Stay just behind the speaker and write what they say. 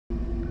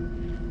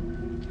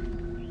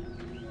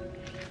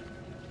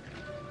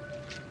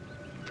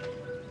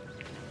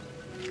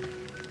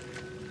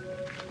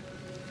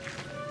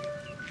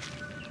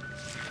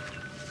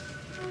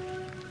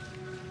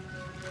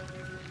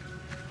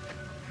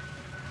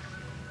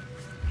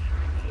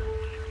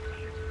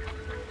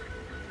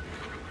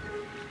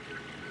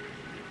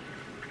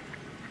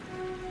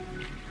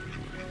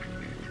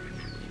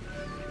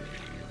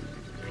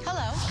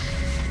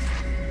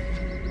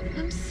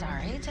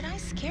did I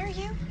scare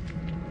you?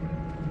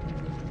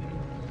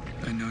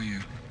 I know you.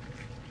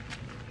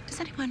 Does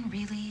anyone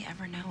really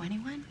ever know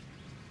anyone?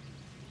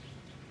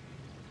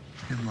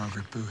 You're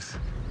Margaret Booth.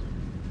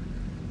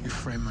 You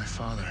framed my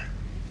father.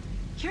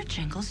 You're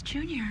Jingles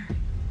Jr.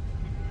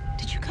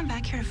 Did you come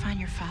back here to find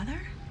your father?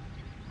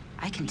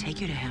 I can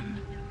take you to him.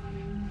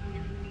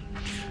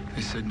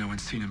 They said no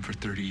one's seen him for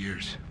 30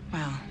 years.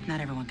 Well, not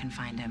everyone can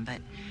find him,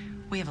 but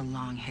we have a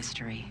long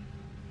history.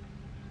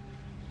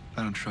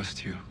 I don't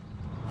trust you.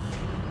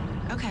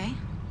 Okay.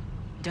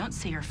 Don't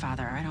see your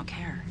father. I don't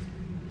care.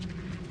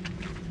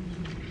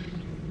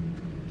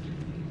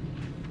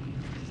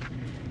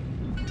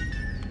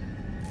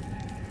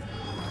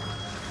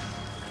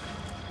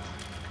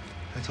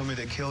 They told me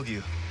they killed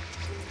you,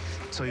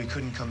 so you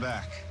couldn't come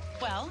back.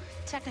 Well,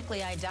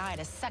 technically I died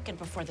a second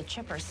before the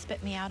chipper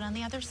spit me out on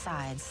the other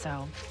side,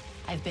 so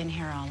I've been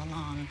here all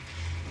along.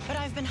 But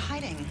I've been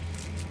hiding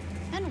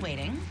and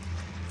waiting.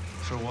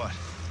 For what?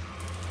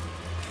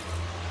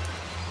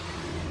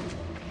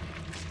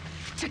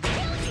 To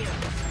kill you!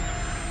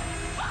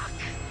 Fuck!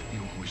 You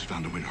always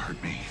found a way to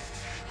hurt me.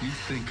 You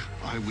think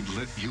I would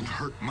let you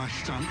hurt my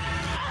son?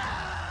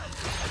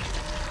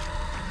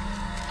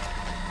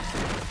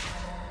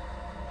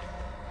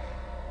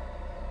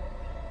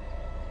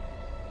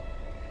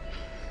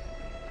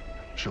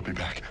 She'll be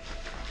back.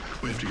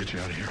 We have to get you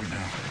out of here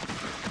now.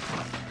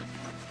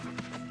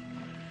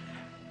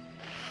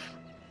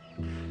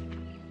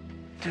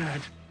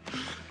 Dad.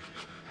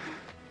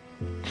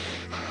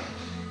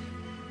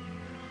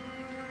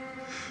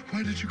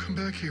 Why did you come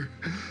back here?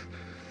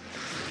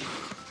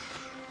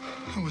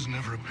 I was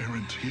never a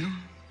parent to you.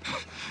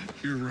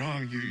 You're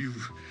wrong.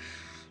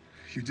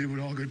 You did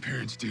what all good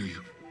parents do.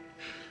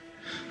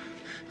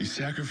 You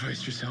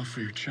sacrificed yourself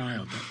for your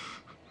child.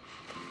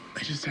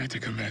 I just had to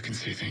come back and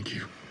say thank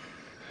you.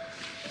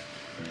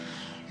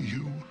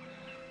 You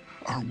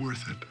are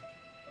worth it.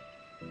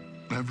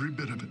 Every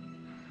bit of it.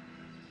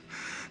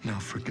 Now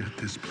forget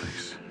this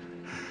place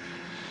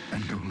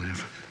and go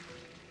live.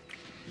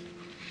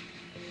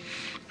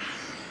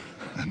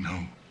 And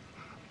know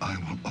I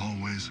will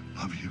always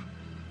love you.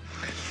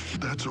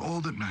 That's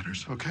all that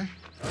matters, okay?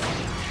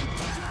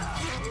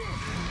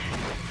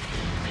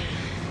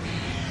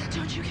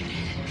 Don't you get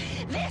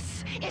it?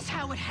 This is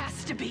how it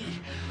has to be.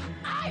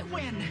 I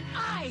win.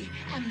 I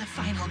am the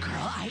final girl.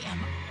 I am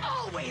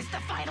always the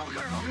final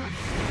girl.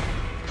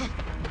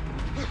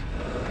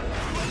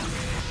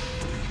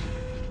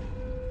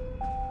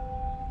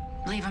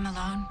 Leave him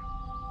alone.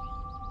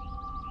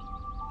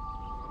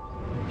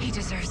 He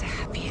deserves a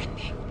happy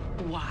ending.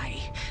 Why?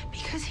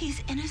 Because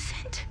he's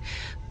innocent?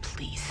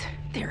 Please,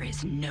 there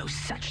is no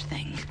such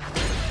thing.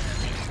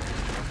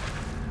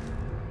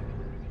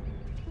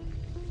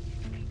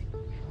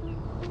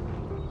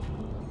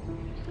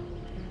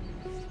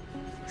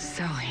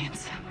 So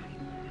handsome.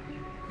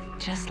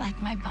 Just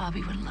like my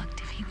Bobby would have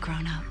looked if he'd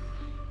grown up.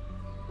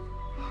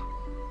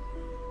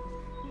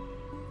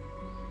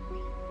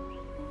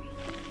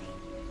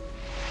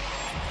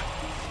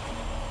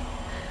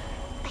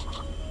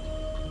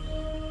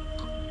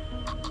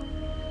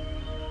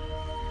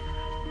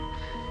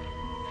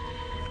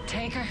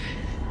 Take her.